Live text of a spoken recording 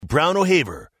Brown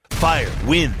O'Haver. Fire,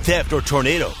 wind, theft, or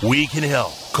tornado, we can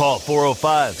help. Call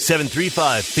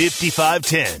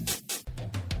 405-735-5510.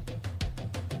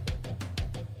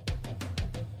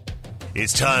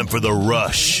 It's time for The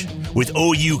Rush with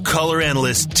OU color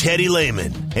analyst Teddy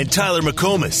Lehman and Tyler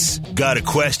McComas. Got a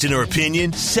question or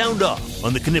opinion? Sound off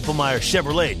on the Knippelmeyer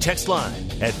Chevrolet text line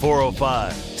at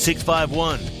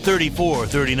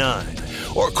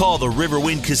 405-651-3439 or call the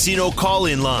Riverwind Casino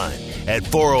call-in line at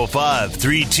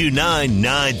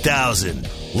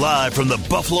 405-329-9000. Live from the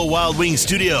Buffalo Wild Wings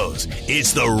studios,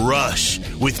 it's The Rush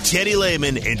with Teddy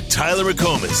Lehman and Tyler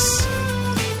McComas.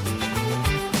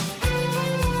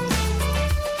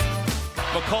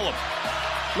 McCollum,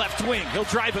 left wing. He'll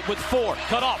drive it with 4.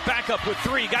 Cut off. Back up with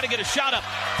 3. Got to get a shot up.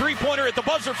 Three-pointer at the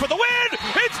buzzer for the win.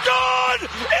 It's good!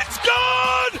 It's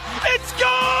good! It's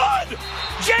good!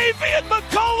 Javian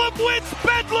McCollum wins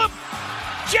Bedlam!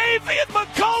 Javian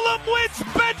McCollum wins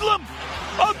Bedlam!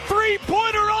 A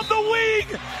three-pointer on the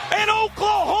wing, and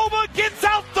Oklahoma gets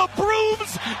out the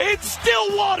brooms in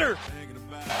Stillwater.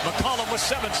 McCollum with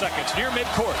 7 seconds near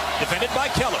midcourt. Defended by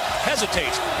Keller.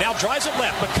 Hesitates. Now drives it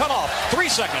left, but cut off. 3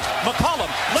 seconds. McCollum,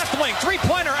 left wing.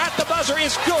 Three-pointer at the buzzer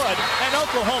is good, and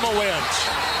Oklahoma wins.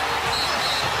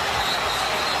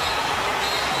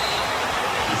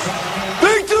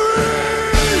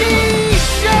 Victory!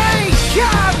 DJ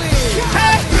Khaled!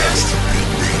 Hey!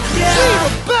 Yeah!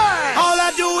 All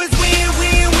I do is win,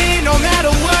 win, win, no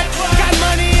matter what. Got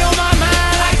money on my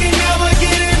mind, I can never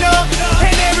get enough.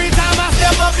 And every time I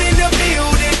step up in the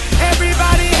building,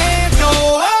 everybody hands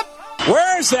go up.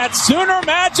 Where's that Sooner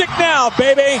magic now,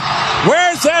 baby?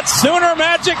 Where's that Sooner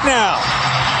magic now?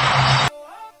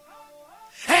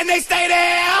 And they stay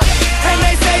there, and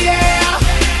they stay there,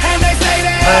 and they stay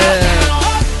there.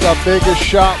 The biggest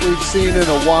shot we've seen in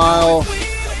a while,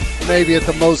 maybe at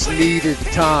the most needed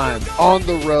time, on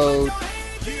the road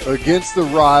against the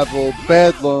rival,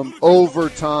 Bedlam,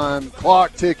 overtime,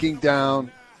 clock ticking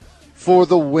down for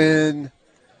the win.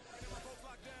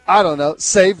 I don't know,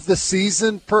 save the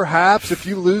season perhaps if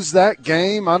you lose that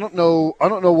game. I don't know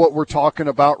what we're talking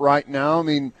about right now. I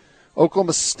mean,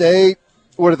 Oklahoma State,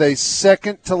 what are they,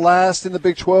 second to last in the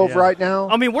Big 12 right now?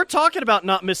 I mean, we're talking about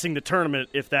not missing the tournament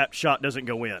if that shot doesn't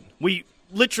go in. We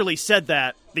literally said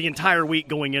that the entire week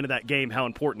going into that game, how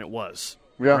important it was.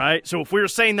 Yeah. Right? So if we were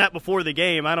saying that before the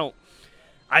game, I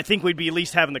think we'd be at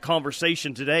least having the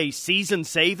conversation today. Season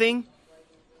saving,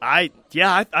 I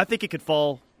think it could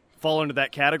fall into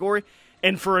that category.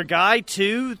 And for a guy,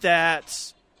 too,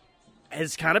 that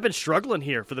has kind of been struggling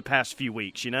here for the past few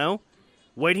weeks, you know?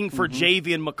 Waiting for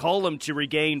Javian McCollum to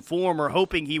regain form or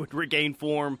hoping he would regain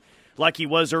form like he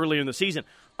was earlier in the season.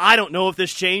 I don't know if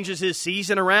this changes his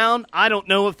season around. I don't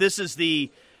know if this is the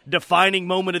defining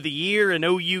moment of the year and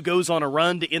OU goes on a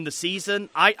run to end the season.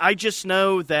 I just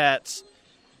know that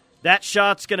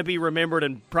shot's going to be remembered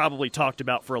and probably talked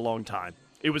about for a long time.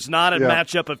 It was not a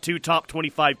matchup of two top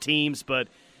 25 teams, but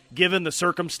given the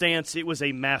circumstance, it was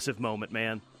a massive moment,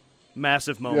 man.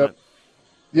 Massive moment.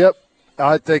 Yep.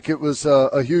 I think it was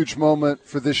a huge moment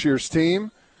for this year's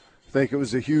team. I think it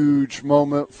was a huge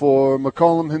moment for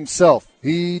McCollum himself.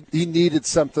 He needed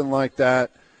something like that.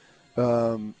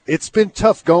 It's been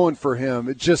tough going for him.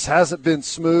 It just hasn't been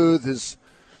smooth. His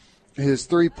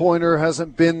three-pointer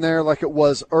hasn't been there like it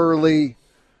was early.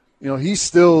 You know, he's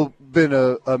still been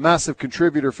a massive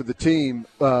contributor for the team,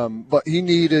 but he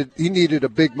needed a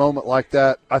big moment like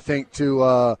that, I think,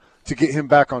 to get him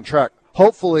back on track.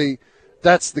 Hopefully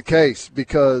that's the case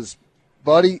because,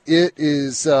 buddy, it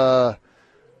is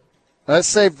that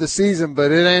saved the season,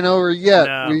 but it ain't over yet.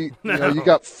 No, you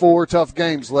got 4 tough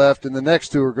games left, and the next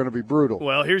 2 are going to be brutal.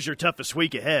 Well, here's your toughest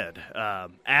week ahead.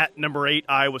 At number 8,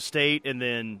 Iowa State, and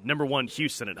then number 1,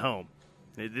 Houston at home.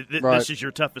 This is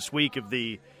your toughest week of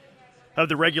the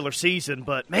regular season.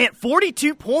 But, man,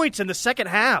 42 points in the second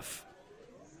half.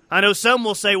 I know some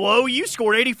will say, well, OU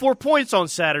scored 84 points on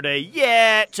Saturday.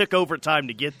 Yeah, it took overtime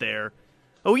to get there.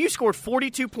 OU scored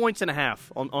 42 points and a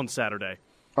half on Saturday.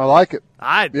 I like it.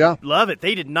 I love it.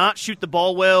 They did not shoot the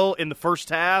ball well in the first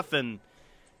half, and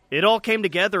it all came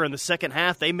together in the second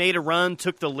half. They made a run,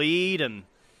 took the lead, and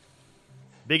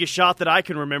biggest shot that I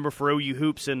can remember for OU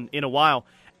hoops in a while.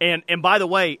 And by the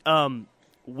way,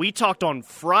 we talked on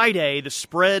Friday. The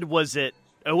spread was at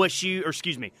OU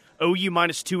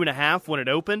minus 2.5 when it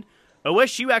opened.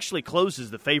 OSU actually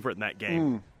closes the favorite in that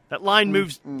game. That line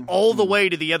moves all the way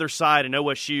to the other side, and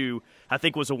OSU, I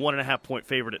think, was a 1.5-point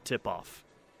favorite at tip-off.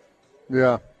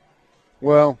 Yeah.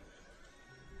 Well,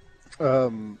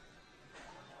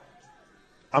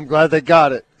 I'm glad they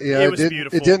got it. Yeah, it was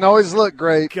beautiful. It didn't always look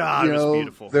great. God, it was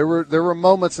beautiful. There were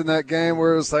moments in that game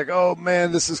where it was like, oh,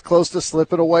 man, this is close to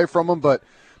slipping away from them. But,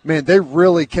 man, they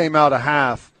really came out of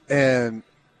half and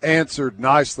answered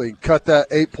nicely, cut that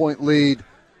 8-point lead,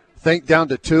 think down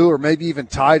to 2 or maybe even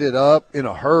tied it up in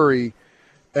a hurry.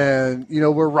 And,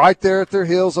 we're right there at their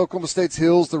heels, Oklahoma State's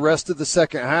heels, the rest of the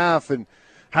second half, and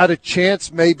had a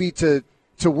chance maybe to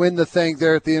win the thing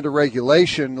there at the end of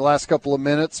regulation the last couple of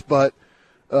minutes, but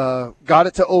got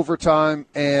it to overtime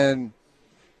and,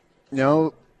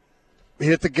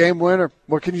 hit the game winner.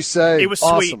 What can you say? It was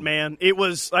awesome. Sweet, man. It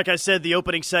was, like I said, the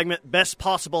opening segment, best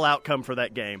possible outcome for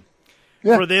that game.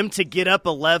 Yeah. For them to get up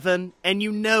 11, and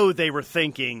they were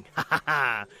thinking,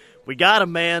 we got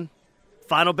him, man.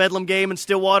 Final Bedlam game in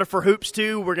Stillwater for Hoops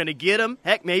 2. We're going to get them.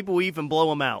 Heck, maybe we'll even blow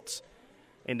them out.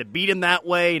 And to beat them that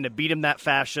way and to beat them that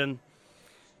fashion,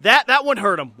 that one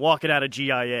hurt them walking out of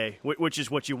GIA, which is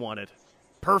what you wanted.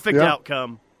 Perfect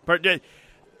outcome.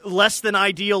 Less than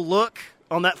ideal look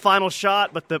on that final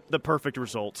shot, but the perfect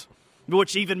result,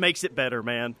 which even makes it better,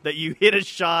 man, that you hit a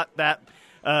shot that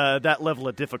level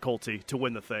of difficulty to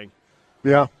win the thing.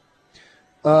 Yeah.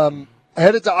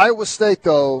 Headed to Iowa State,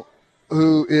 though,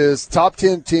 who is top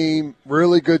 10 team,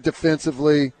 really good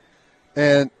defensively,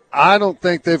 and I don't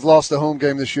think they've lost a home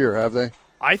game this year, have they?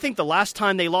 I think the last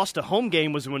time they lost a home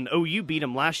game was when OU beat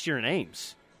them last year in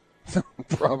Ames.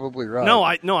 Probably right.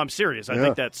 No, I'm serious. I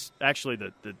think that's actually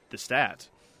the stat.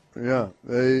 Yeah,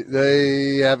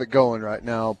 they have it going right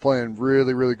now, playing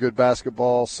really, really good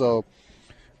basketball. So,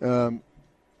 going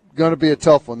to be a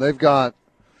tough one. They got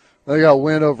a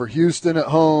win over Houston at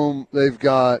home. They've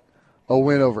got a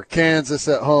win over Kansas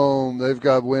at home. They've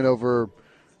got a win over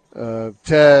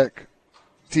Tech,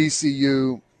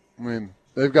 TCU. I mean,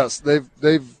 they've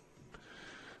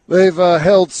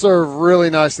held serve really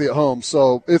nicely at home.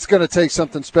 So it's going to take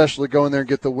something special to go in there and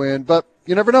get the win. But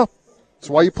you never know. That's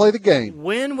why you play the game.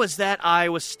 When was that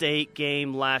Iowa State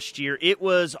game last year? It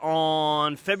was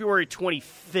on February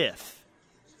 25th.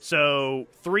 So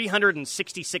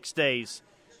 366 days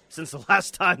since the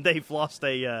last time they've lost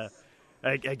a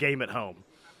game at home.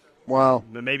 Wow.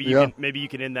 Maybe you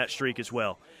can end that streak as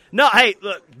well. No, hey,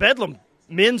 look, Bedlam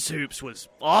men's hoops was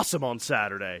awesome on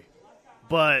Saturday,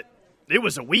 but it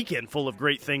was a weekend full of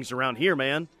great things around here,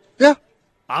 man. Yeah.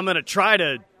 I'm going to try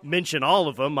to mention all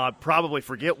of them. I'd probably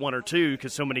forget one or two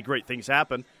because so many great things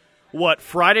happen.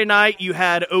 Friday night you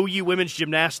had OU women's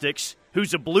gymnastics,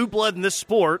 who's a blue blood in this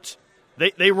sport.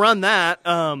 They run that.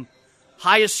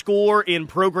 Highest score in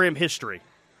program history.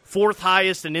 4th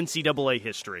highest in NCAA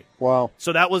history. Wow.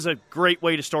 So that was a great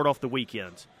way to start off the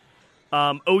weekend.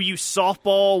 OU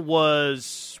softball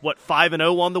was,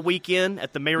 5-0 on the weekend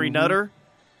at the Mary Nutter.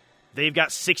 They've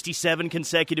got 67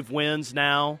 consecutive wins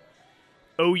now.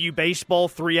 OU baseball,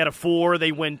 3 out of 4.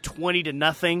 They win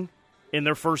 20-0 in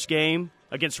their first game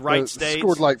against Wright State.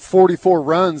 Scored like 44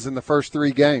 runs in the first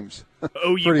 3 games.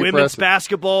 OU women's impressive.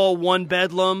 basketball won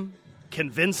Bedlam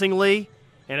convincingly.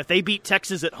 And if they beat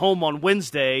Texas at home on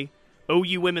Wednesday,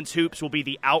 OU women's hoops will be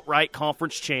the outright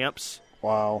conference champs.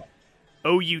 Wow.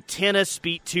 OU tennis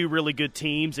beat 2 really good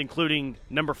teams, including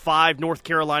number 5 North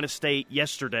Carolina State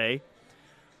yesterday.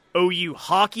 OU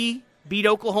hockey beat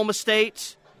Oklahoma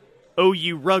State.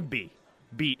 OU rugby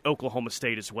beat Oklahoma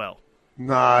State as well.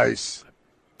 Nice. I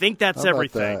think that's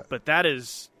everything, that? But that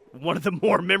is one of the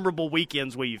more memorable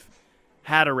weekends we've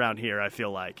had around here, I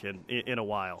feel like, in a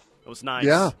while. It was nice.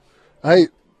 Yeah. Hey,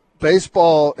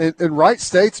 baseball, and Wright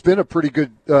State's been a pretty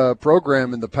good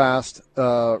program in the past,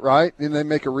 right? And they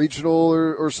make a regional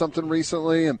or something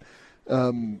recently,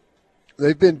 and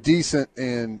they've been decent,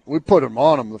 and we put them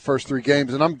on them the first 3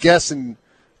 games. And I'm guessing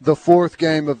the 4th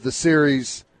game of the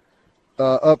series,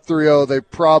 up 3-0, they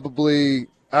probably,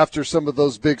 after some of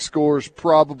those big scores,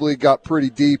 probably got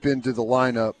pretty deep into the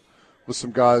lineup with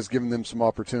some guys giving them some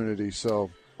opportunities.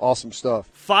 So awesome stuff.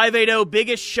 5-8-0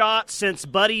 biggest shot since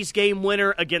Buddy's game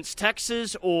winner against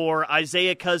Texas or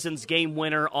Isaiah Cousins' game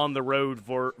winner on the road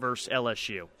versus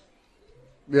LSU.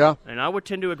 Yeah. And I would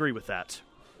tend to agree with that.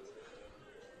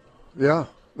 Yeah,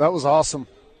 that was awesome.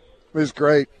 It was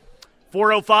great.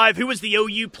 4:05, who was the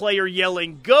OU player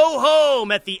yelling, "Go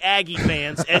home" at the Aggie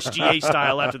fans, SGA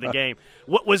style, after the game?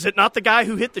 What was it? Not the guy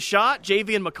who hit the shot,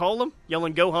 Javian McCollum,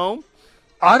 yelling "Go home"?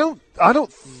 I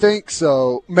don't think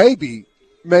so. Maybe.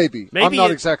 I'm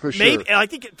not exactly sure. Maybe I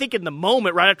think in the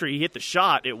moment right after he hit the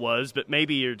shot it was, but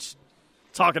maybe you're just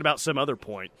talking about some other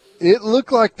point. It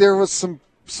looked like there was some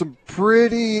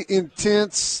pretty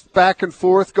intense back and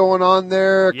forth going on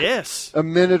there. Yes. A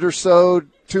minute or so,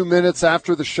 2 minutes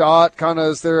after the shot, kind of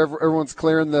as everyone's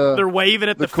clearing the They're waving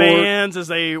at the court. fans as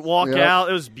they walk out.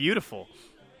 It was beautiful.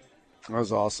 That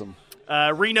was awesome.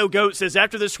 Reno Goat says,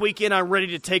 after this weekend, I'm ready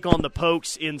to take on the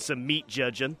Pokes in some meat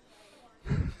judging.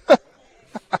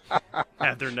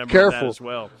 Have their number Careful. that as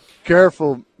well.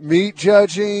 Careful. Meat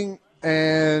judging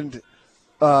and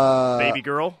Baby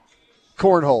girl?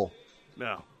 Cornhole.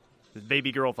 No.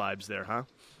 Baby girl vibes there, huh?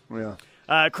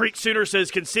 Yeah. Creek Sooner says,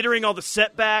 considering all the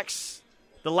setbacks,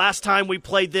 the last time we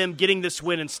played them, getting this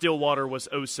win in Stillwater was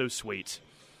oh so sweet.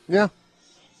 Yeah.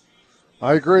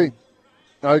 I agree.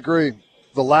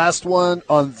 The last one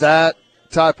on that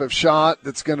type of shot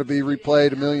that's going to be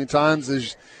replayed a million times,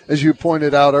 as you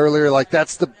pointed out earlier, like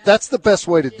that's the best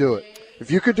way to do it.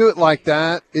 If you could do it like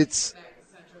that, it's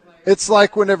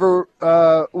like whenever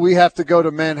we have to go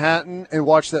to Manhattan and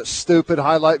watch that stupid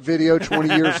highlight video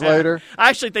 20 years later. I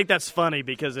actually think that's funny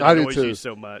because it annoys you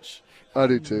so much. I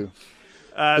do too.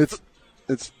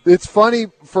 It's funny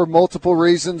for multiple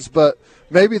reasons, but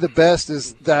maybe the best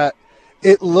is that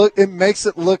it makes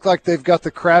it look like they've got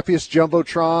the crappiest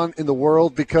Jumbotron in the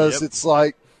world because it's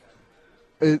like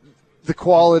the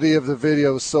quality of the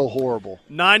video is so horrible.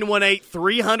 918,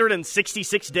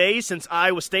 366 days since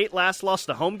Iowa State last lost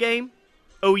a home game.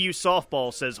 OU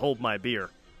softball says, hold my beer.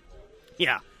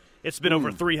 Yeah, it's been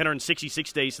over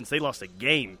 366 days since they lost a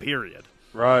game, period.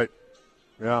 Right.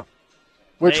 Yeah.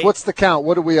 What's the count?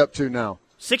 What are we up to now?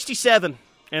 67,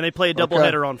 and they play a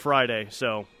doubleheader on Friday,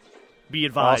 so be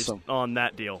advised on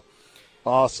that deal.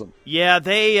 Awesome. Yeah,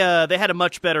 they had a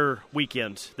much better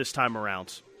weekend this time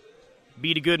around.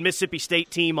 Beat a good Mississippi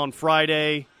State team on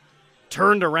Friday,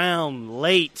 turned around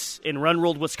late in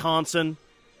Run-Ruled, Wisconsin,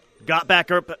 got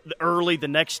back up early the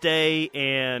next day,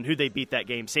 and who they beat that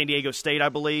game? San Diego State, I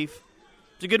believe.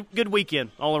 It's a good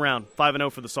weekend all around.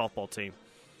 5-0 for the softball team.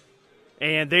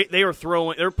 And they're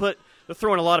throwing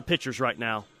a lot of pitchers right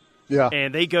now. Yeah.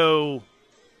 And they go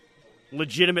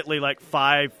legitimately like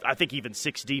 5, I think even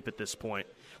 6 deep at this point.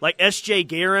 Like S.J.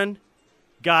 Guerin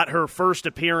got her first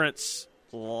appearance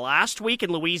last week in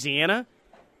Louisiana,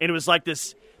 and it was like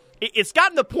this. It's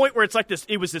gotten to the point where it's like this.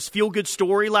 It was this feel-good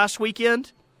story last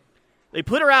weekend. They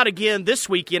put her out again this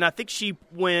weekend. I think she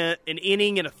went an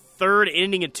inning and a third,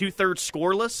 inning and 2/3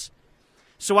 scoreless.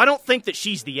 So I don't think that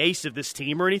she's the ace of this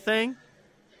team or anything.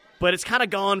 But it's kind of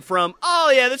gone from,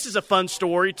 oh, yeah, this is a fun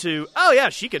story, to, oh, yeah,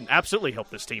 she can absolutely help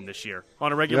this team this year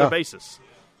on a regular basis.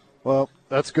 Well,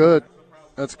 that's good.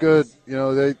 That's good. You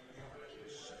know,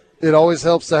 it always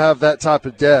helps to have that type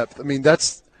of depth. I mean,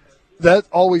 that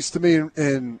always to me,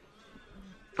 and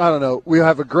I don't know, we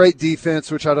have a great defense,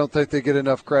 which I don't think they get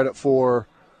enough credit for.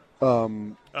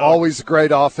 Always a great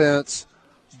offense.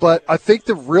 But I think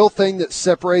the real thing that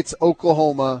separates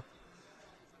Oklahoma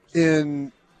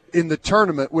in the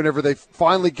tournament, whenever they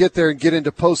finally get there and get into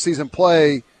postseason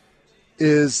play,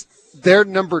 is their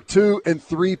number 2 and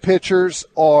 3 pitchers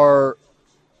are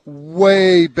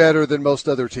way better than most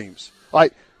other teams.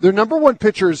 Like, their number 1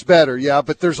 pitcher is better, yeah,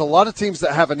 but there's a lot of teams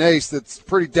that have an ace that's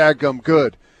pretty dadgum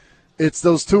good. It's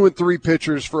those 2 and 3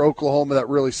 pitchers for Oklahoma that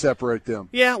really separate them.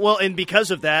 Yeah, well, and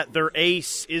because of that, their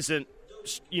ace isn't,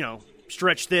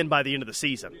 stretched thin by the end of the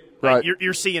season. Like, right.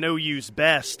 You're seeing OU's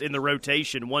best in the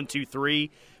rotation, 1, 2,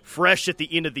 3, fresh at the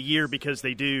end of the year because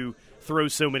they do throw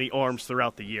so many arms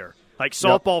throughout the year. Like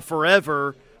softball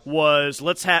forever was,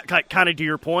 let's have, kind of to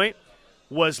your point,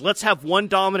 was let's have one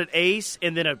dominant ace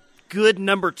and then a good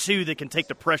number 2 that can take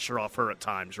the pressure off her at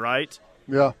times, right?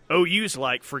 Yeah. OU's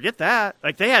like, forget that.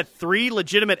 Like, they had 3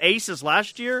 legitimate aces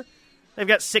last year. They've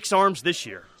got 6 arms this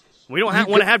year. We don't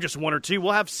want to have just 1 or 2.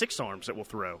 We'll have 6 arms that we'll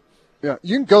throw. Yeah,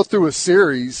 you can go through a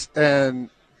series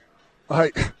and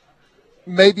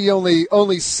maybe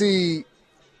only see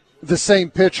the same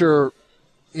pitcher,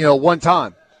 one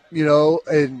time,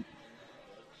 and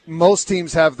most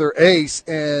teams have their ace,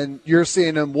 and you're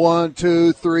seeing them 1,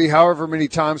 2, 3, however many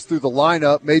times through the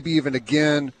lineup, maybe even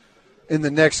again in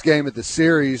the next game of the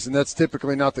series, and that's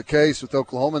typically not the case with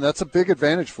Oklahoma, and that's a big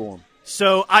advantage for them.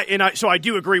 So I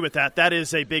do agree with that. That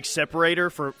is a big separator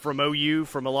from OU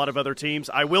from a lot of other teams.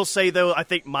 I will say, though, I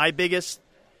think my biggest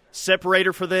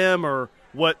separator for them, or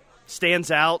what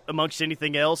stands out amongst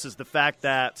anything else, is the fact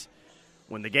that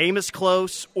when the game is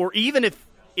close, or even if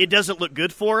it doesn't look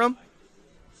good for them,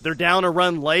 they're down a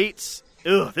run late.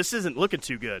 This isn't looking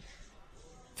too good.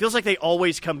 Feels like they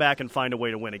always come back and find a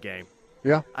way to win a game.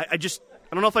 Yeah. I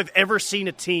don't know if I've ever seen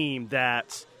a team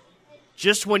that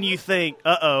just when you think,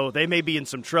 they may be in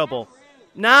some trouble,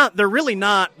 nah, they're really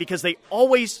not, because they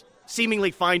always seemingly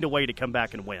find a way to come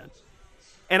back and win.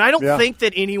 And I don't think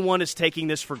that anyone is taking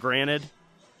this for granted,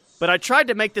 but I tried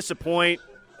to make this a point,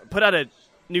 put out a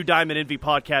new Diamond Envy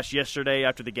podcast yesterday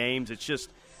after the games. It's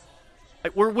just,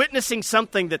 we're witnessing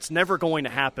something that's never going to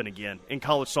happen again in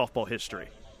college softball history.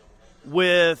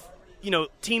 With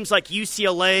teams like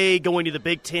UCLA going to the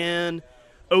Big Ten,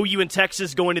 OU and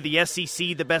Texas going to the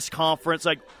SEC, the best conference.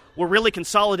 Like, we're really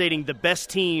consolidating the best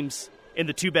teams in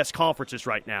the two best conferences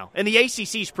right now. And the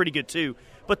ACC is pretty good too.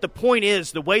 But the point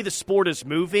is, the way the sport is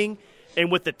moving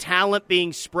and with the talent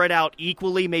being spread out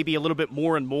equally, maybe a little bit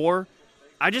more and more,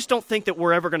 I just don't think that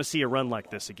we're ever going to see a run like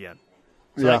this again.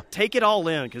 So take it all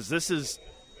in, because this is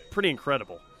pretty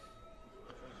incredible.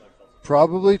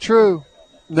 Probably true.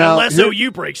 Now, unless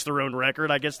OU breaks their own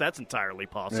record, I guess that's entirely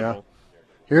possible. Yeah.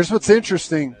 Here's what's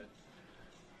interesting.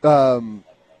 I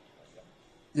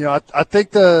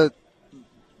think the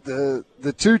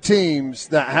two teams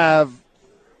that have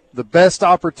the best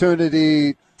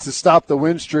opportunity to stop the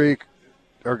win streak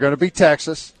are going to be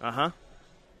Texas and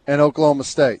Oklahoma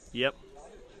State. Yep.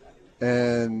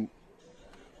 And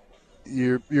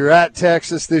you're at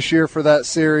Texas this year for that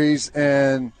series,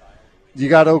 and you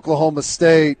got Oklahoma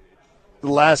State the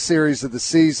last series of the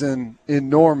season in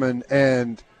Norman,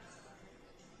 and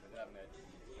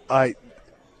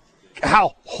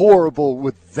how horrible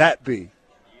would that be?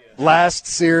 Last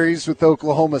series with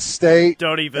Oklahoma State.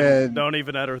 Don't even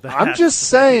utter that. I'm just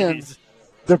saying,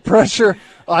 the pressure.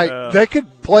 They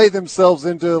could play themselves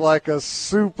into like a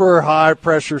super high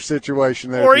pressure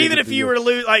situation there. Or even if you were to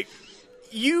lose, like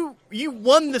you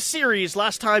won the series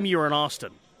last time you were in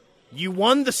Austin. You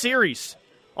won the series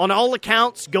on all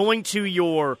accounts. Going to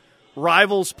your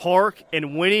rival's park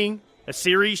and winning a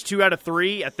series 2 out of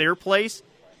 3 at their place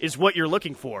is what you're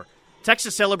looking for.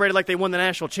 Texas celebrated like they won the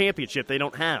national championship. They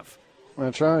don't have.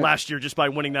 That's right. Last year, just by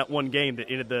winning that one game that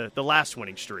ended the last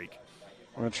winning streak.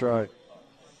 That's right.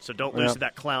 So don't lose to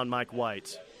that clown Mike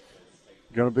White.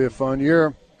 Going to be a fun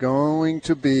year. Going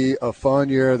to be a fun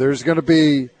year. There's going to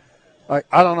be, I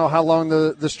don't know how long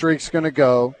the streak's going to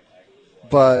go,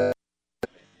 but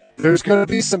there's going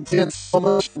to be some tense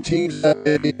moments from teams that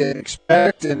maybe didn't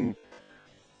expect, and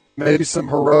maybe some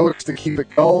heroics to keep it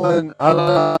going. I don't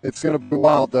know. It's going to be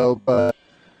wild, though. But,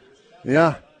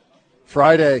 yeah,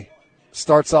 Friday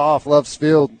starts off Love's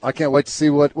Field. I can't wait to see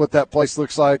what that place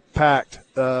looks like packed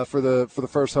for the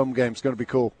first home game. It's going to be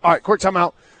cool. All right, quick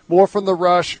timeout. More from The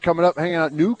Rush coming up. Hanging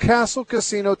out at Newcastle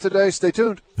Casino today. Stay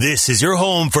tuned. This is your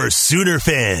home for Sooner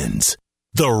fans.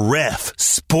 The Ref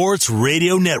Sports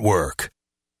Radio Network.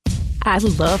 I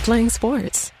love playing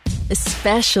sports,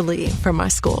 especially for my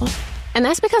school. And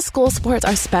that's because school sports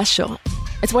are special.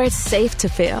 It's where it's safe to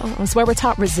fail. It's where we're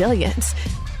taught resilience,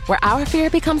 where our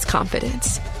fear becomes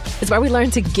confidence. It's where we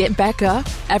learn to get back up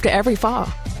after every fall.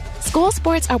 School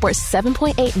sports are where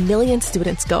 7.8 million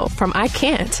students go from I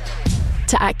can't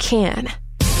to I can.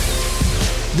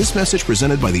 This message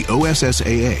presented by the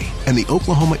OSSAA and the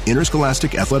Oklahoma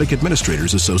Interscholastic Athletic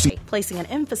Administrators Association. Placing an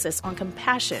emphasis on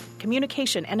compassion,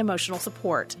 communication, and emotional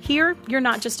support. Here, you're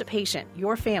not just a patient,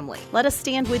 you're family. Let us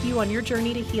stand with you on your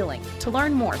journey to healing. To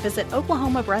learn more, visit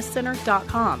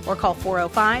oklahomabreastcenter.com or call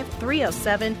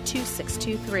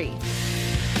 405-307-2623.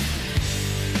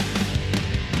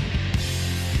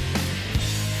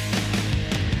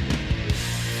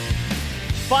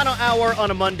 Final hour on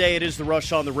a Monday. It is The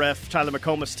Rush on the Ref. Tyler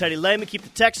McComas, Teddy Lehman. Keep the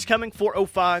text coming.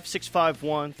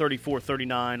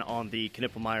 405-651-3439 on the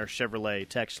Knippelmeyer Chevrolet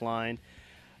text line.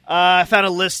 I found a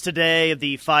list today of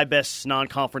the 5 best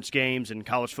non-conference games in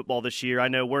college football this year. I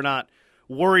know we're not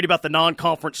worried about the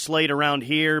non-conference slate around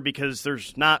here because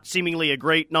there's not seemingly a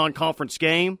great non-conference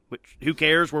game, which who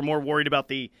cares? We're more worried about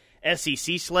the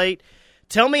SEC slate.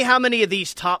 Tell me how many of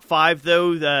these top 5,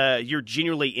 though, you're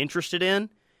genuinely interested in.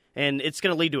 And it's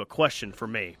going to lead to a question for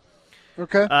me.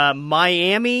 Okay.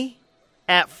 Miami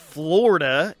at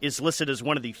Florida is listed as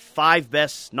one of the 5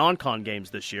 best non-con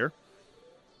games this year.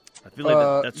 I feel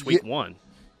like that's week 1.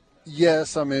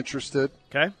 Yes, I'm interested.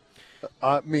 Okay.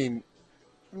 I mean,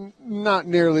 not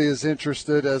nearly as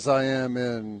interested as I am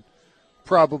in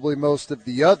probably most of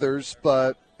the others,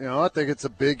 but, I think it's a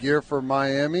big year for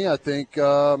Miami. I think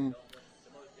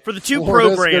for the two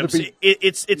Florida's programs,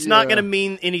 it's not going to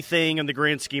mean anything in the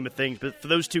grand scheme of things, but for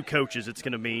those two coaches, it's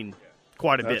going to mean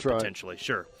quite a bit, potentially.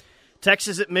 Sure.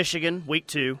 Texas at Michigan, week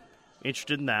 2.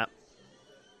 Interested in that.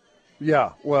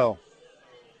 Yeah, well,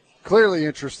 clearly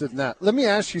interested in that. Let me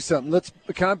ask you something.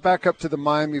 Can I back up to the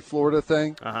Miami-Florida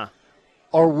thing? Uh-huh.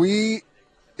 Are we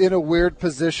in a weird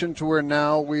position to where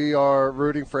now we are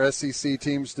rooting for SEC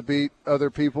teams to beat other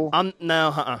people? I'm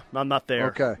not there.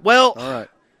 Okay. Well, all right.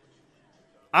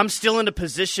 I'm still in a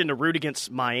position to root against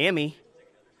Miami.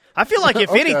 I feel like,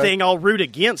 if anything, I'll root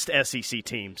against SEC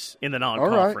teams in the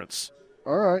non-conference.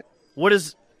 All right. What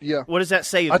does that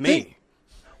say of me?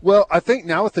 I think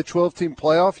now with the 12-team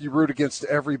playoff, you root against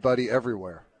everybody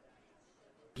everywhere.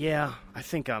 Yeah, I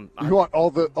think I'm you want all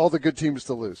the good teams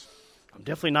to lose. I'm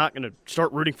definitely not going to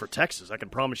start rooting for Texas. I can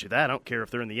promise you that. I don't care if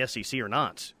they're in the SEC or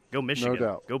not. Go Michigan. No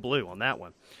doubt. Go blue on that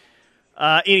one.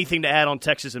 Anything to add on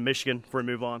Texas and Michigan before we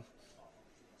move on?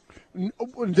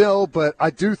 No, but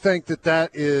I do think that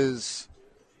is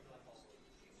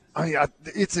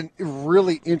it's a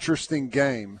really interesting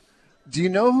game. Do you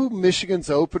know who Michigan's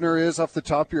opener is off the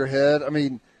top of your head? I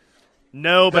mean,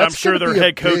 no, but I'm sure their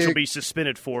head coach will be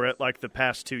suspended for it like the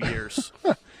past 2 years.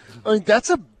 I mean, that's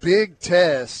a big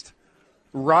test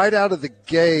right out of the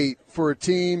gate for a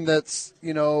team that's,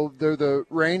 they're the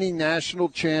reigning national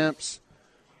champs.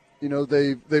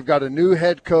 They've got a new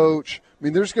head coach. I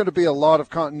mean, there's going to be a lot of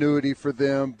continuity for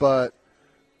them, but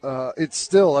it's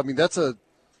still, I mean, that's a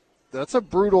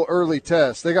brutal early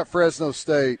test. They got Fresno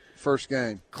State first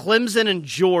game. Clemson and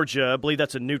Georgia, I believe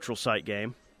that's a neutral site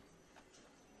game.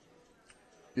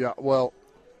 Yeah, well,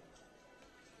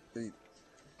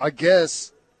 I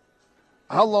guess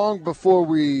how long before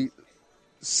we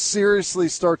seriously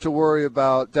start to worry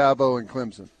about Dabo and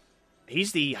Clemson?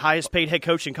 He's the highest paid head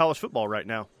coach in college football right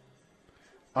now.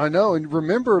 I know, and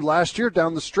remember last year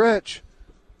down the stretch,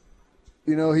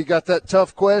 he got that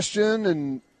tough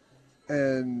question,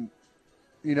 and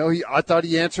I thought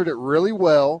he answered it really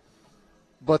well,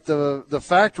 but the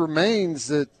fact remains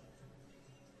that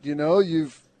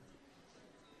you've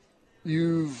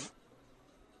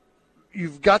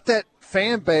got that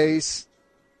fan base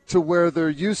to where they're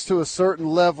used to a certain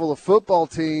level of football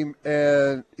team,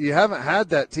 and you haven't had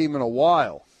that team in a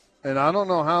while, and I don't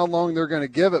know how long they're going to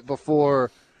give it before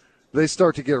they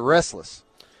start to get restless.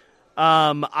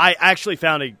 I actually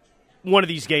found one of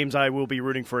these games I will be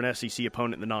rooting for an SEC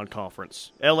opponent in the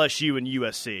non-conference. LSU and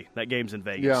USC. That game's in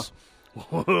Vegas.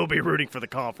 Yeah. We'll be rooting for the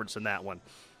conference in that one.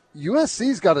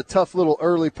 USC's got a tough little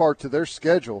early part to their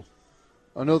schedule.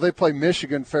 I know they play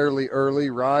Michigan fairly early,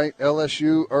 right?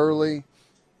 LSU early.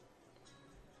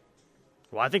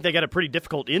 Well, I think they got a pretty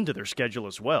difficult end to their schedule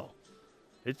as well.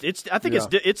 It's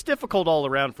difficult all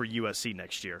around for USC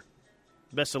next year.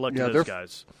 Best of luck to those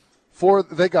guys.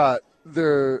 They got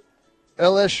their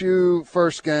LSU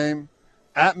first game,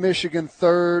 at Michigan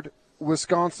third,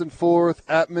 Wisconsin fourth,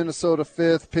 at Minnesota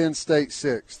fifth, Penn State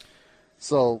sixth.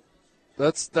 So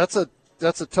that's a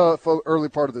tough early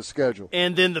part of the schedule.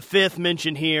 And then the fifth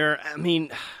mention here, I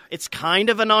mean, it's kind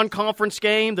of a non-conference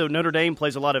game, though Notre Dame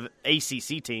plays a lot of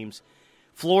ACC teams.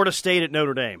 Florida State at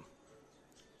Notre Dame.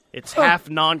 It's half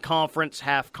non-conference,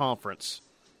 half conference,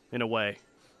 in a way.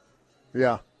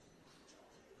 Yeah.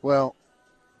 Well,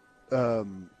 I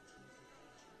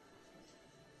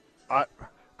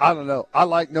don't know. I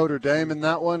like Notre Dame in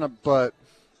that one, but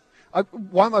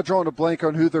why am I drawing a blank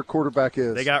on who their quarterback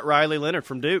is? They got Riley Leonard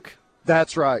from Duke.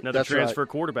 That's right. Another transfer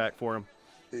quarterback for him.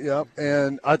 Yep,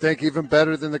 and I think even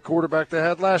better than the quarterback they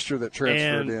had last year that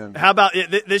transferred in. How about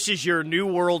this is your new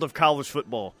world of college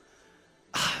football?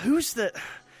 Who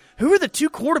are the two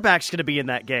quarterbacks going to be in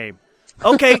that game?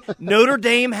 Okay, Notre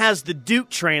Dame has the Duke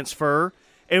transfer,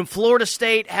 and Florida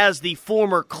State has the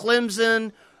former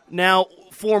Clemson, now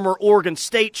former Oregon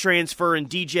State transfer, and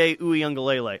DJ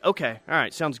Uiagalelei. Okay, all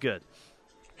right, sounds good.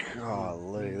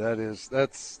 Golly,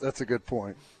 that's a good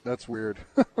point. That's weird.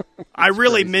 I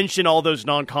really mention all those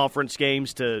non-conference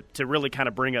games to really kind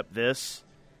of bring up this.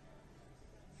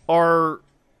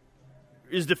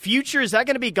 Is that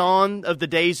going to be gone of the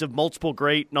days of multiple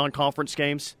great non-conference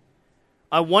games?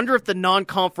 I wonder if the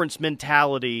non-conference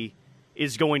mentality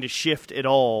is going to shift at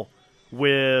all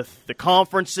with the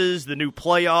conferences, the new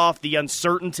playoff, the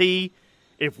uncertainty,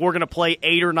 if we're going to play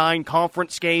 8 or 9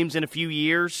 conference games in a few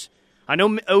years. I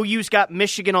know OU's got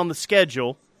Michigan on the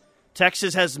schedule.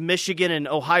 Texas has Michigan and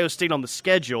Ohio State on the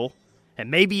schedule. And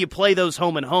maybe you play those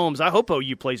home and homes. I hope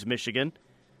OU plays Michigan.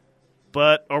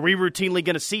 But are we routinely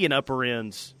going to see an upper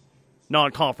ends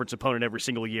non-conference opponent every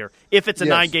single year if it's a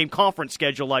 9-game conference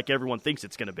schedule like everyone thinks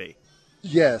it's going to be?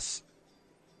 Yes.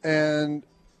 And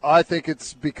I think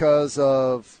it's because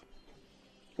of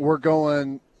we're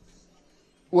going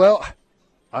 – well,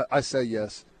 I say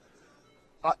yes.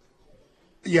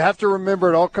 You have to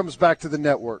remember it all comes back to the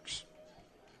networks.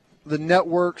 The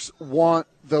networks want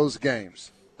those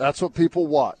games. That's what people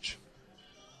watch.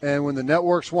 And when the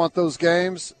networks want those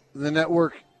games, the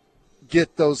network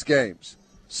get those games.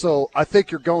 So I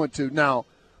think you're going to. Now,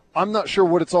 I'm not sure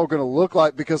what it's all going to look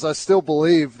like because I still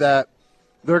believe that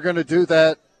they're going to do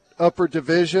that upper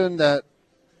division that,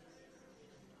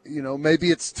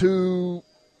 maybe it's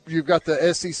you've got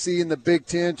the SEC and the Big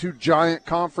Ten, 2 giant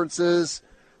conferences,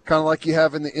 kind of like you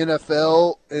have in the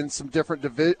NFL and some different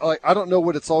divisions. I don't know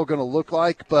what it's all going to look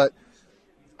like, but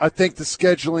I think the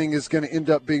scheduling is going to end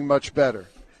up being much better.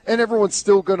 And everyone's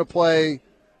still going to play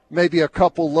maybe a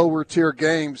couple lower-tier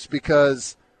games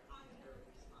because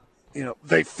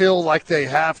they feel like they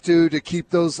have to keep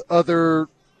those other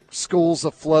schools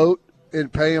afloat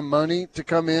and pay them money to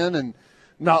come in and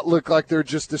not look like they're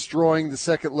just destroying the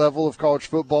second level of college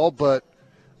football. But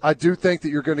I do think that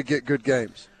you're going to get good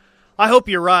games. I hope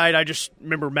you're right. I just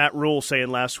remember Matt Rule saying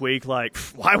last week, why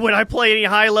would I play any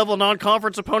high-level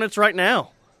non-conference opponents right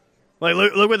now?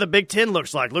 Look what the Big Ten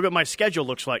looks like. Look what my schedule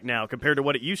looks like now compared to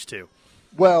what it used to.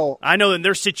 Well, I know that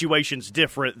their situation's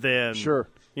different than sure.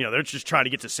 They're just trying to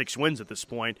get to 6 wins at this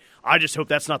point. I just hope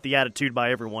that's not the attitude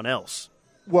by everyone else.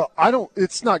 Well,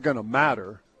 it's not going to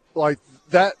matter. Like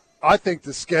that, I think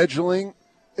the scheduling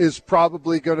is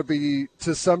probably going to be,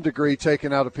 to some degree,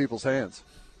 taken out of people's hands.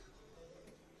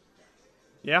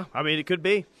 Yeah, it could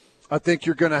be. I think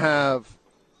it's going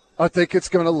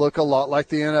to look a lot like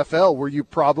the NFL, where you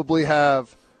probably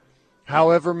have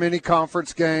however many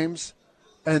conference games,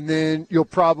 and then you'll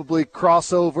probably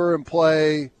cross over and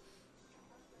play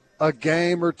a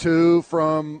game or two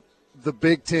from the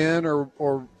Big Ten or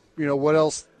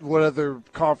what other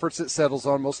conference it settles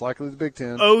on, most likely the Big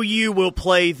Ten. OU will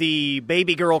play the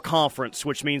Baby Girl Conference,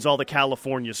 which means all the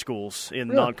California schools in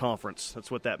non-conference.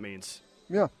 That's what that means.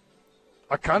 Yeah.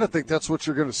 I kind of think that's what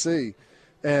you're going to see.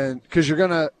 And because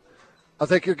I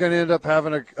think you're going to end up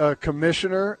having a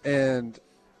commissioner, and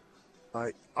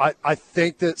I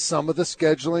think that some of the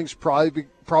scheduling's probably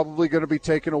going to be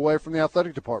taken away from the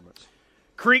athletic departments.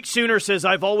 Creek Sooner says,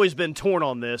 I've always been torn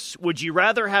on this. Would you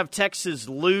rather have Texas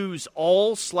lose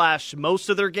all/most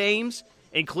of their games,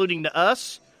 including to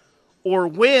us, or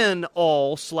win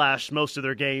all/most of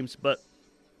their games, but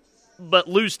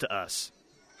lose to us?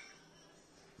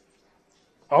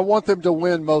 I want them to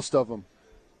win most of them.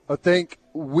 I think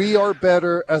we are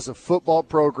better as a football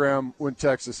program when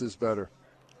Texas is better.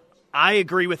 I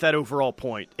agree with that overall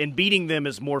point. And beating them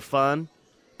is more fun.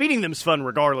 Beating them is fun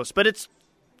regardless, but it's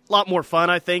a lot more fun,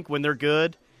 I think, when they're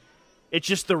good. It's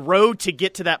just the road to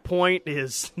get to that point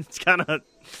it's kind of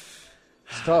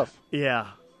it's tough. Yeah.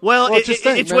 Well,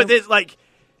 it's with it, like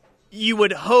you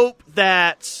would hope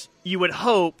that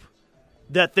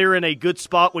they're in a good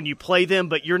spot when you play them,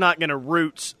 but you're not going to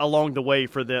root along the way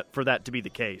for that to be the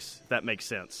case, if that makes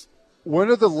sense. When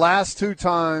are the last 2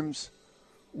 times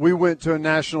we went to a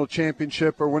national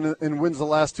championship, or when's the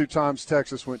last 2 times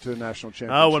Texas went to a national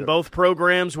championship? Oh, when both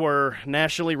programs were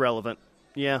nationally relevant.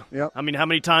 Yeah. Yep. How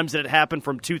many times did it happen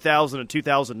from 2000 to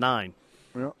 2009?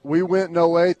 Yeah. We went in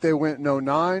 08, they went in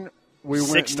 09. We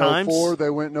 6 went times? in 04, they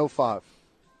went in 05.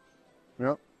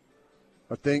 Yep.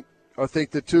 I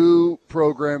think the 2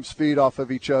 programs feed off of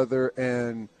each other,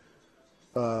 and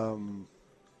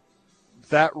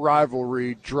that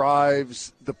rivalry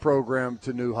drives the program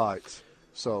to new heights.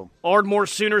 So Ardmore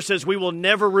Sooner says, we will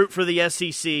never root for the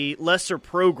SEC. Lesser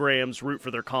programs root for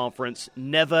their conference.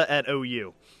 Never at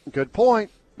OU. Good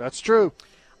point. That's true.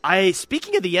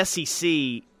 Speaking of the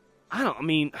SEC, are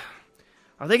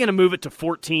they going to move it to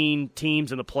 14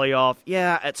 teams in the playoff?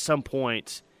 Yeah, at some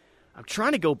point. I'm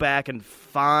trying to go back and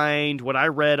find what I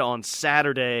read on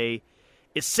Saturday,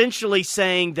 essentially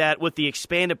saying that with the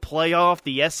expanded playoff,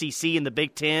 the SEC and the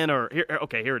Big Ten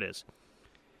here it is.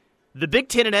 The Big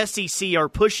Ten and SEC are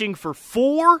pushing for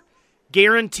 4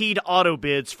 guaranteed auto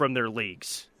bids from their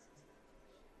leagues.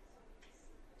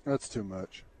 That's too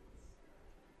much.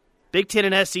 Big Ten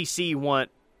and SEC want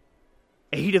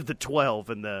 8 of the 12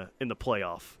 in the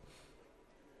playoff.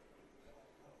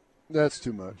 That's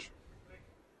too much.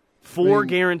 4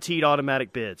 guaranteed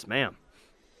automatic bids, man.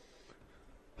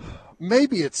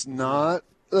 Maybe it's not.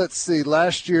 Let's see.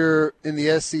 Last year in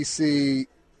the SEC,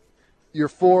 your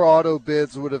 4 auto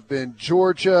bids would have been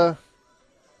Georgia,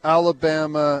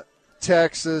 Alabama,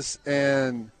 Texas,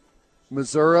 and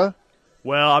Missouri.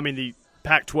 Well, the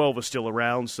Pac-12 is still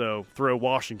around, so throw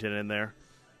Washington in there.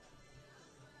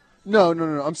 No.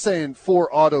 I'm saying 4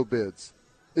 auto bids.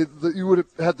 You would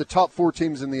have had the top 4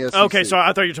 teams in the SEC. Okay, so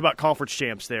I thought you were talking about conference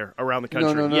champs there around the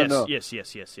country. No. Yes.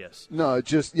 No,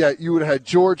 you would have had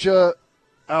Georgia,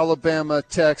 Alabama,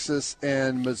 Texas,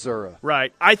 and Missouri.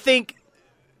 Right. I think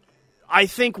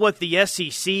what the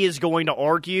SEC is going to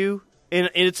argue, and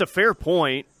it's a fair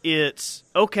point, it's,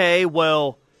 okay,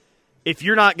 well, if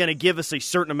you're not going to give us a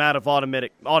certain amount of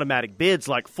automatic bids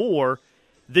like 4,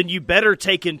 then you better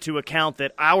take into account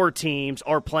that our teams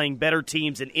are playing better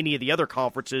teams than any of the other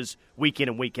conferences week in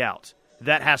and week out.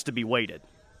 That has to be weighted.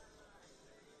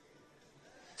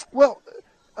 Well,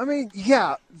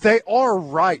 yeah, they are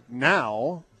right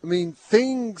now.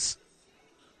 Things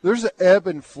 – there's an ebb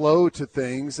and flow to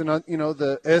things, and,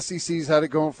 the SEC's had it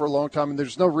going for a long time, and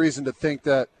there's no reason to think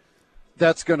that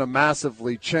that's going to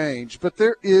massively change. But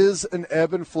there is an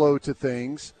ebb and flow to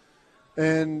things,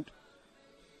 and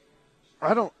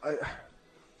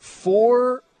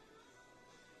 4,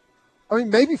 I mean,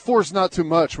 maybe 4 is not too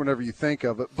much whenever you think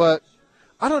of it, but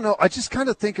I don't know. I just kind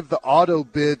of think of the auto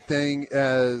bid thing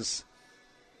as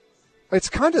it's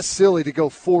kind of silly to go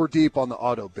 4 deep on the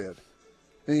auto bid.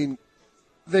 I mean,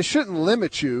 they shouldn't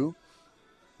limit you,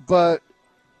 but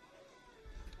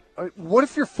what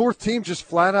if your 4th team just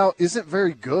flat out isn't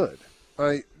very good?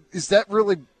 Is that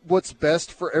really what's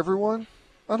best for everyone?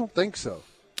 I don't think so.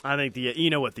 I think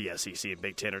you know what the SEC and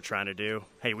Big Ten are trying to do.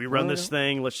 Hey, we run this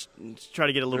thing. Let's try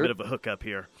to get a little bit of a hookup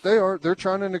here. They are. They're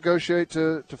trying to negotiate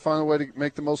to find a way to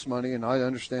make the most money, and I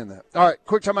understand that. All right,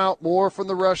 quick timeout. More from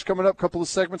the Rush coming up. Couple of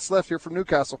segments left here from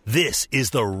Newcastle. This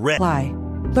is the Apply.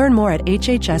 Learn more at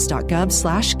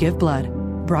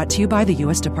hhs.gov/giveblood. Brought to you by the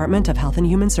U.S. Department of Health and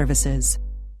Human Services.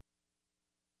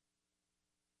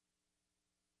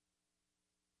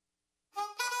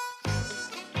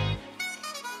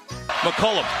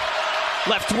 McCollum,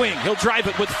 left wing. He'll drive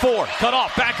it with 4. Cut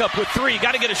off. Back up with 3.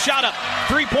 Got to get a shot up.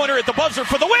 3-pointer at the buzzer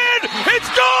for the win. It's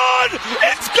good!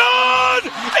 It's good!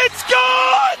 It's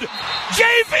good!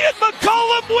 Javian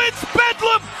McCollum wins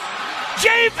Bedlam!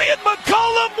 Javian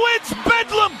McCollum wins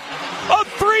Bedlam! A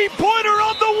 3-pointer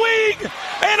on the wing!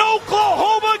 And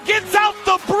Oklahoma gets out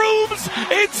the brooms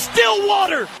in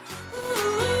Stillwater!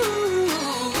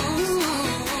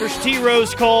 There's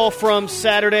T-Rose call from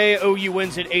Saturday. OU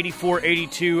wins at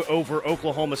 84-82 over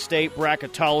Oklahoma State.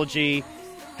 Bracketology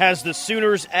has the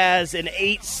Sooners as an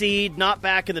 8 seed, not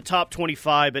back in the top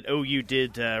 25, but OU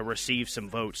did receive some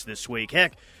votes this week.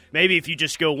 Heck, maybe if you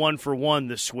just go 1 for 1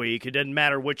 this week, it doesn't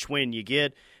matter which win you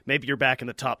get, maybe you're back in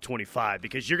the top 25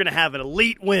 because you're going to have an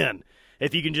elite win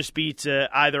if you can just beat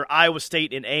either Iowa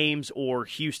State in Ames or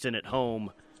Houston at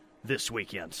home this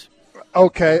weekend.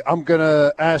 Okay, I'm going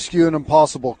to ask you an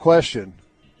impossible question.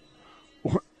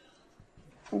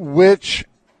 Which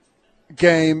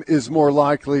game is more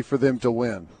likely for them to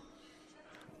win?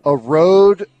 A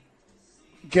road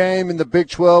game in the Big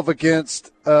 12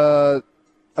 against a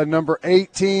number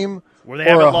 8 team? Where they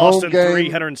haven't lost in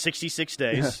 366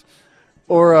 days.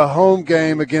 Or a home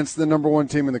game against the number 1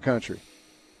 team in the country?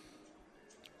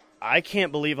 I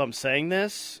can't believe I'm saying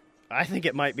this. I think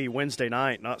it might be Wednesday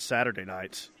night, not Saturday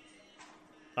night.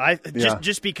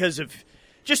 Just because of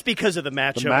the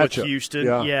matchup with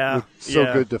Houston. Yeah.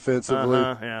 Good defensively.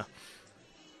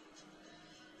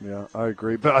 Yeah, I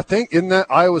agree. But I think in that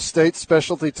Iowa State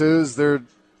specialty too is their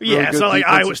it's not like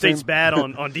Iowa State's bad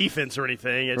on defense or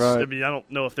anything. It's, right. I mean, I don't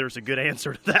know if there's a good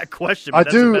answer to that question. But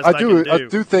I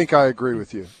do think I agree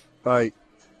with you. I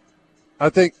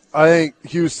think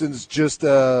Houston's just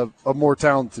a more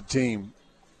talented team.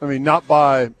 I mean, not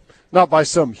by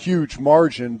some huge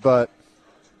margin, but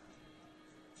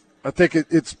I think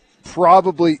it's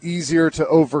probably easier to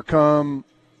overcome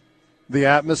the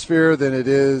atmosphere than it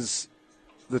is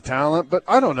the talent. But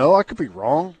I don't know. I could be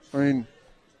wrong. I mean,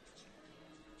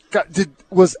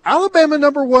 was Alabama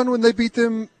number 1 when they beat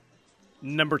them?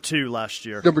 Number 2 last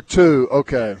year. Number 2,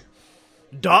 okay.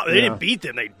 They didn't beat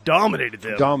them. They dominated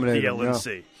them. The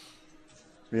LNC.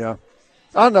 Yeah.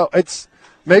 I don't know.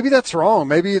 Maybe that's wrong.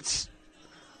 Maybe it's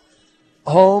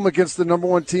home against the number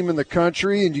 1 team in the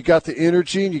country, and you got the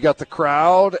energy and you got the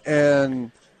crowd,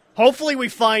 and hopefully we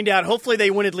find out. Hopefully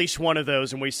they win at least one of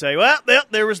those, and we say, well,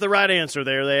 there was the right answer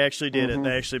there. They actually did it.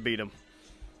 They actually beat them.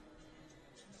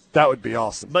 That would be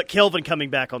awesome. But Kelvin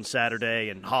coming back on Saturday,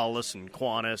 and Hollis and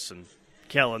Quanis and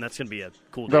Kellen, that's going to be a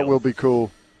cool deal. That will be cool.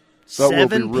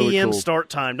 7 p.m. start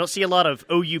time. Don't see a lot of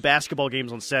OU basketball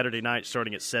games on Saturday night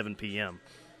starting at 7 p.m.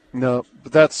 No,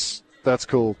 but that's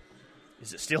cool.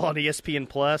 Is it still on ESPN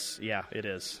Plus? Yeah, it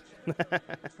is.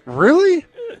 Really?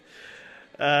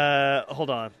 Hold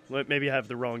on. Maybe I have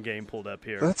the wrong game pulled up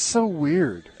here. That's so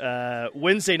weird.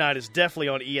 Wednesday night is definitely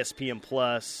on ESPN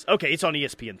Plus. Okay, it's on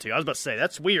ESPN 2. I was about to say,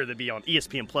 that's weird to be on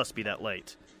ESPN Plus be that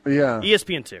late. Yeah.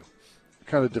 ESPN 2.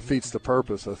 Kind of defeats the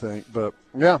purpose, I think. But,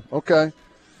 yeah, okay.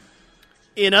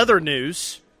 In other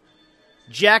news,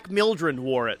 Jack Mildren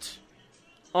wore it.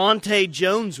 Ante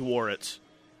Jones wore it.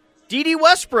 D.D.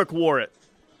 Westbrook wore it,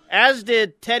 as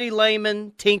did Teddy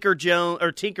Lehman,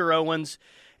 Tinker Owens,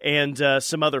 and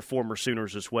some other former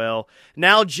Sooners as well.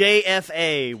 Now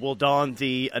JFA will don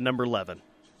the number 11.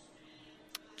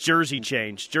 Jersey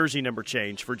number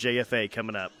change for JFA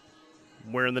coming up.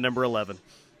 Wearing the number 11.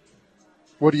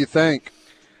 What do you think?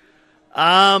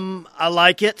 I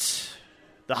like it.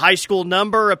 The high school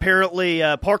number, apparently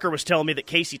Parker was telling me that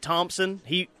Casey Thompson,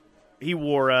 he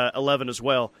wore 11 as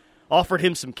well. Offered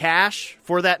him some cash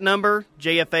for that number.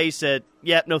 JFA said,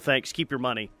 no thanks, keep your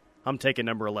money. I'm taking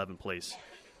number 11, please.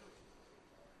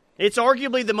 It's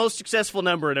arguably the most successful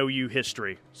number in OU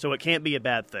history, so it can't be a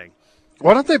bad thing.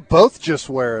 Why don't they both just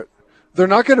wear it? they're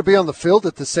not going to be on the field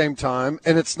at the same time,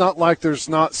 and it's not like there's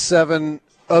not 7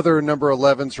 other number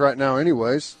 11s right now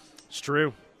anyways. It's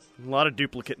true. A lot of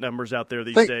duplicate numbers out there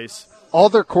these days. All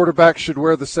their quarterbacks should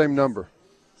wear the same number.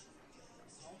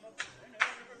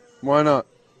 Why not?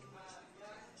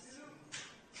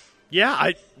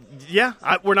 Yeah,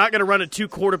 we're not going to run a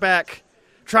 2-quarterback.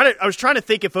 I was trying to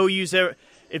think if OU's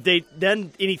if they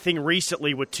done anything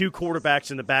recently with 2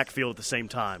 quarterbacks in the backfield at the same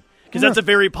time. Because that's a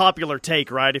very popular take,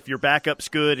 right? If your backup's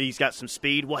good, he's got some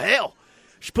speed. Well, hell,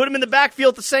 you should put him in the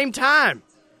backfield at the same time.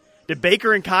 Did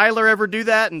Baker and Kyler ever do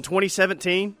that in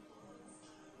 2017?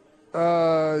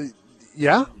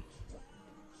 Yeah.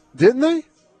 Didn't they?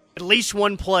 At least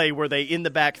one play were they in the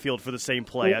backfield for the same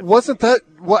play. Wasn't that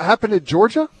what happened in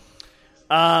Georgia?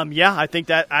 Yeah, I think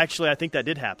that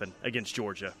did happen against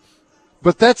Georgia.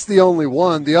 But that's the only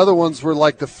one. The other ones were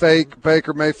like the fake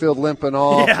Baker Mayfield limping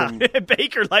off. Yeah,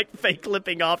 Baker like fake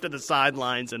limping off to the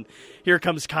sidelines, and here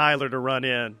comes Kyler to run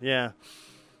in. Yeah,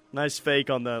 nice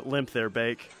fake on the limp there,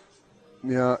 Bake.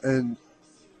 Yeah, and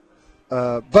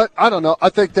but I don't know. I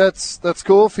think that's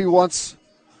cool. If he wants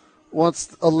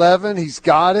 11, he's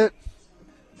got it.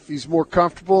 If he's more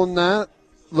comfortable in that,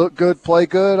 look good, play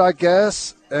good, I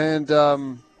guess. And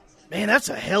man, that's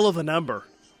a hell of a number.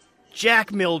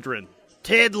 Jack Mildren,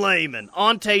 Ted Lehman,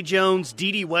 Ante Jones,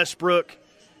 Dede Westbrook,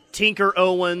 Tinker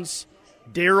Owens,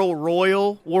 Darrell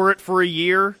Royal wore it for a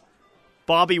year.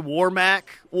 Bobby Warmack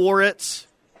wore it.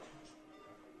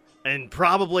 And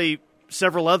probably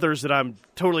several others that I'm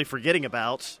totally forgetting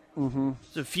about. Mm-hmm.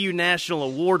 There's a few national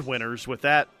award winners with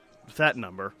that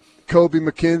number. Kobe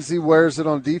McKenzie wears it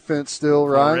on defense still,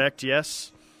 right? Correct,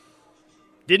 yes.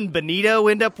 Didn't Benito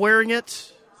end up wearing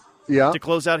it? Yeah. To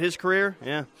close out his career?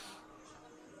 Yeah.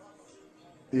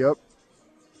 Yep.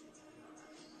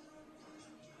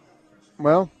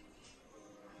 Well,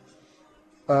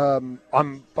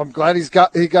 I'm glad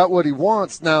he got what he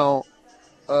wants. Now,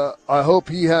 I hope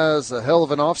he has a hell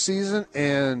of an offseason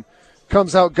and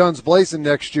comes out guns blazing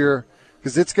next year,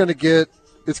 because it's going to get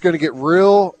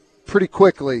real pretty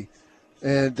quickly.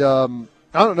 And I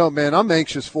don't know, man. I'm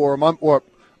anxious for him.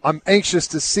 I'm anxious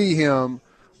to see him.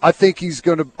 I think he's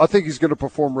going to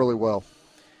perform really well.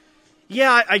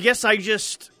 Yeah, I guess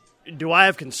do I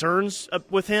have concerns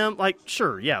with him? Like,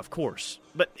 sure, yeah, of course.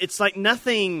 But it's like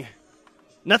nothing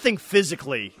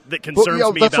physically that concerns me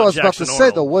about Jackson Arnold. That's what I was about to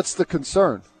say, though. What's the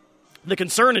concern? The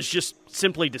concern is just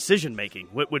simply decision-making.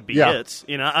 What would be it?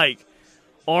 You know, like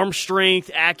arm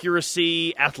strength,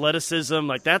 accuracy, athleticism,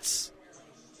 like that's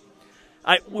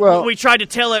we tried to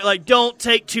tell it, like, don't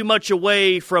take too much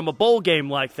away from a bowl game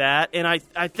like that, and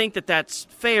I think that's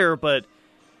fair, but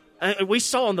we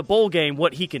saw in the bowl game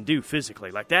what he can do physically.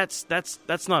 Like, that's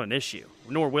not an issue,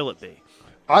 nor will it be.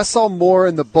 I saw more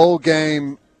in the bowl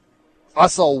game. I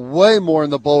saw way more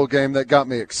in the bowl game that got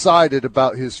me excited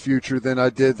about his future than I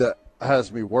did that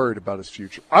has me worried about his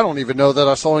future. I don't even know that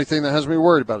I saw anything that has me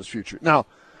worried about his future. Now,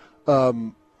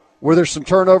 were there some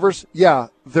turnovers? Yeah,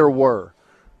 there were.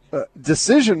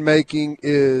 Decision-making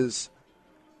is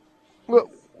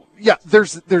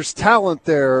there's talent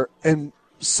there, and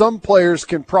some players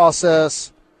can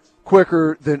process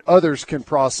quicker than others can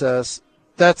process.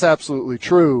 That's absolutely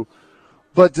true.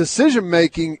 But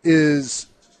decision-making is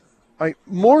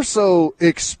more so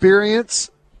experience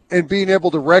and being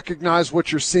able to recognize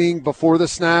what you're seeing before the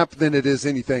snap than it is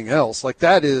anything else. Like,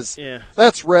 that's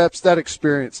reps, that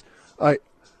experience.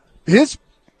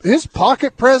 His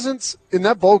pocket presence in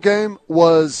that bowl game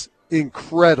was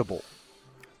incredible.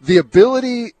 The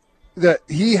ability that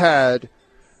he had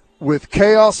with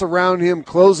chaos around him,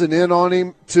 closing in on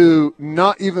him, to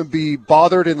not even be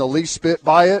bothered in the least bit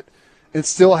by it and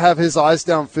still have his eyes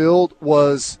downfield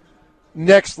was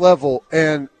next level,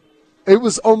 and it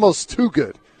was almost too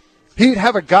good. He'd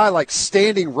have a guy like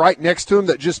standing right next to him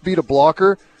that just beat a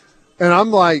blocker, and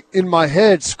I'm like in my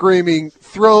head screaming,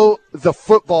 throw the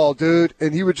football, dude,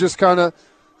 and he would just kind of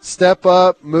step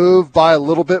up, move, buy a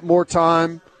little bit more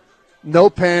time, no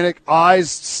panic,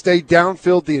 eyes stay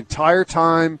downfield the entire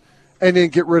time, and then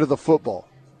get rid of the football.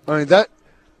 I mean,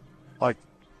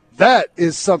 that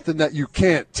is something that you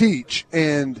can't teach,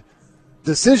 and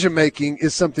decision-making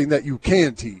is something that you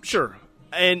can teach. Sure.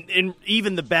 And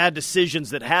even the bad decisions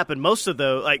that happened, most of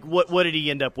those, like, what did he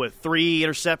end up with? 3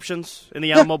 interceptions in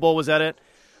the Alamo Bowl? Was that it?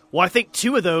 Well, I think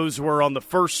 2 of those were on the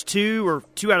first 2 or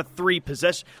 2 out of 3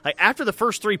 possessions. Like, after the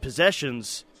first 3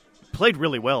 possessions, played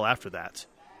really well after that.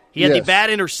 He had the bad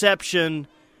interception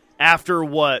after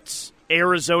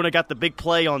Arizona got the big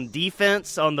play on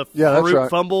defense on the Farouk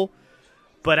fumble.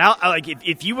 But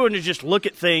if you were to just look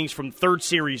at things from third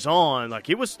series on, like,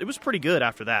 it was pretty good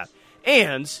after that.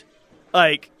 And,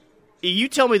 like, you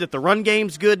tell me that the run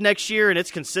game's good next year and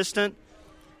it's consistent.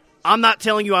 I'm not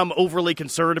telling you I'm overly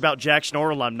concerned about Jackson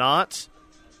Arnold. I'm not.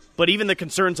 But even the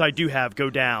concerns I do have go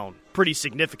down pretty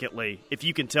significantly if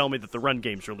you can tell me that the run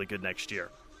game's really good next year.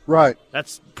 Right.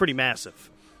 That's pretty massive.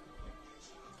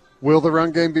 Will the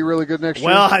run game be really good next year?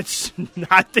 Well, I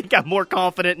think I'm more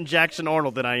confident in Jackson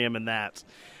Arnold than I am in that.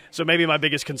 So maybe my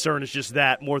biggest concern is just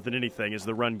that more than anything is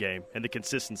the run game and the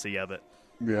consistency of it.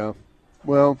 Yeah.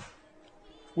 Well,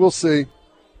 we'll see.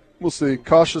 We'll see.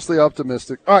 Cautiously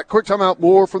optimistic. All right, quick timeout.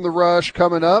 More from the Rush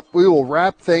coming up. We will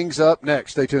wrap things up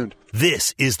next. Stay tuned.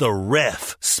 This is the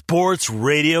Ref Sports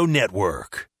Radio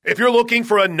Network. If you're looking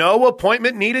for a no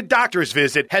appointment needed doctor's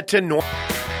visit, head to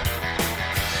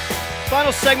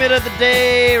Final segment of the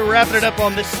day, wrapping it up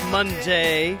on this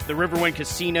Monday. The Riverwind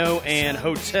Casino and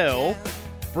Hotel,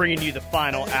 bringing you the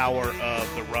final hour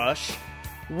of the Rush.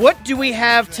 What do we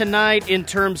have tonight in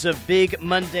terms of big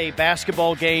Monday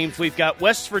basketball games? We've got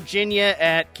West Virginia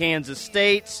at Kansas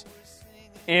State,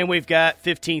 and we've got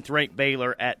 15th-ranked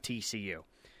Baylor at TCU.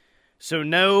 So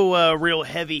no real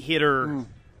heavy-hitter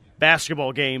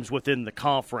basketball games within the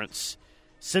conference.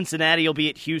 Cincinnati will be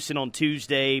at Houston on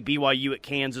Tuesday, BYU at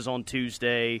Kansas on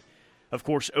Tuesday, of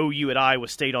course OU at Iowa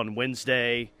State on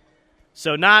Wednesday.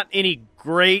 So not any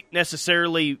great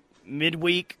necessarily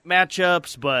midweek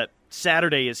matchups, but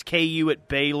Saturday is KU at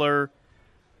Baylor,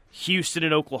 Houston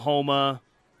at Oklahoma,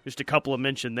 just a couple of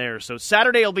mentioned there. So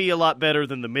Saturday will be a lot better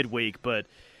than the midweek, but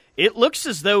it looks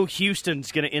as though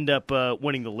Houston's going to end up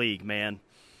winning the league, man.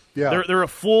 Yeah. They're a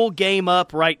full game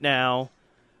up right now.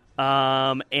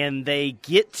 And they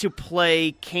get to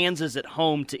play Kansas at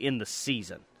home to end the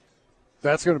season.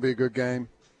 That's going to be a good game.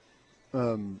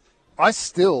 I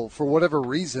still, for whatever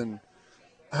reason,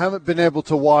 haven't been able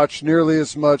to watch nearly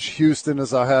as much Houston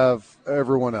as I have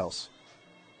everyone else.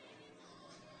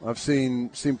 I've seen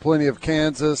plenty of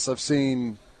Kansas. I've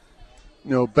seen,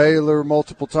 Baylor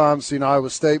multiple times, seen Iowa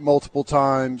State multiple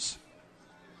times.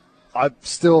 I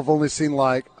still have only seen,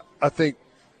 I think,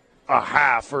 a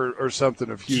half or something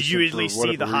of Houston. Did you usually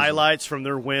see the highlights from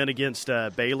their win against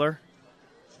Baylor?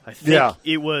 I think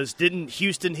it was, didn't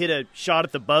Houston hit a shot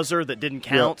at the buzzer that didn't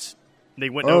count? Yep. They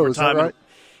went to overtime. Is that right?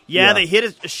 Yeah, they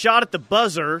hit a shot at the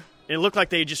buzzer, and it looked like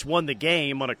they just won the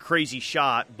game on a crazy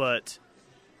shot, but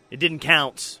it didn't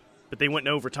count. But they went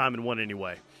in overtime and won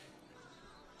anyway.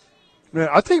 Man,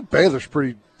 I think Baylor's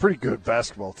pretty good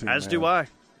basketball team. As do I.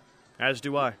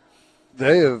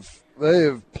 They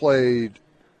have played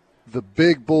the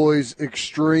big boys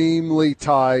extremely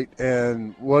tight,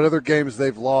 and what other games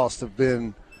they've lost have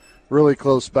been really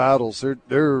close battles.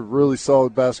 They're a really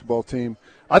solid basketball team.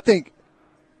 I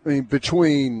mean,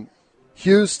 between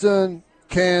Houston,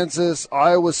 Kansas,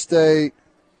 Iowa State,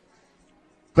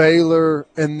 Baylor,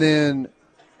 and then,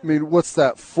 what's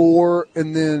that, 4,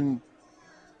 and then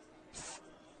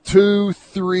 2,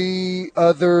 3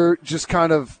 other just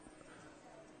kind of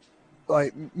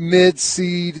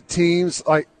mid-seed teams.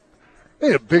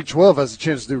 Big 12 has a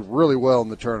chance to do really well in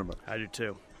the tournament. I do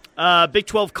too. Big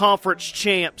 12 conference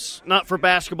champs, not for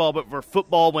basketball, but for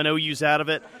football when OU's out of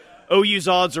it. OU's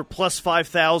odds are plus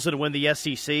 5,000 to win the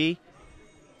SEC.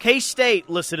 K-State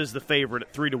listed as the favorite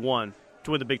at 3-1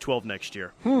 to win the Big 12 next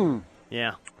year.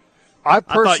 Yeah. I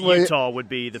thought Utah would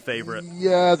be the favorite.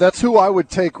 Yeah, that's who I would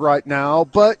take right now.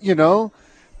 But, Utah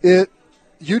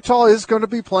is going to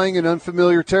be playing in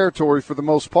unfamiliar territory for the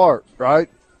most part, right?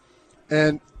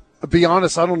 And to be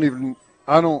honest, I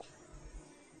don't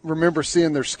remember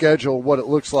seeing their schedule, what it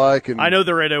looks like. And I know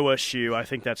they're at OSU. I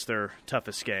think that's their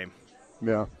toughest game.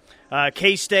 Yeah.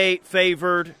 K-State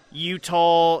favored.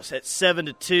 Utah at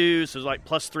 7-2, so it's like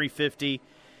plus 350.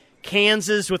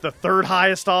 Kansas with the third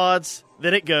highest odds.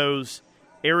 Then it goes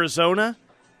Arizona,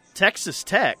 Texas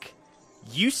Tech,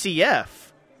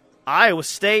 UCF, Iowa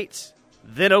State,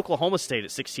 then Oklahoma State at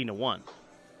 16-1.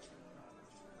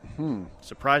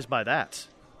 Surprised by that.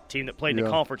 Team that played in the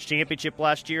conference championship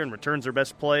last year and returns their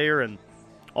best player, and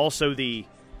also the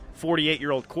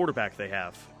 48-year-old quarterback they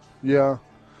have. Yeah.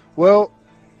 Well,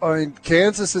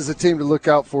 Kansas is a team to look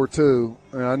out for, too.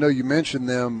 I know you mentioned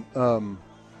them,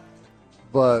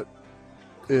 but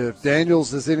if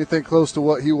Daniels is anything close to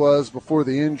what he was before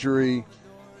the injury,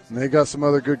 and they got some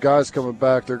other good guys coming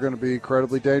back, they're going to be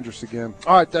incredibly dangerous again.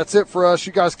 All right, that's it for us.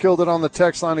 You guys killed it on the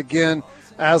text line again.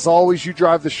 As always, you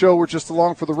drive the show. We're just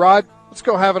along for the ride. Let's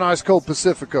go have an ice-cold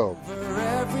Pacifico.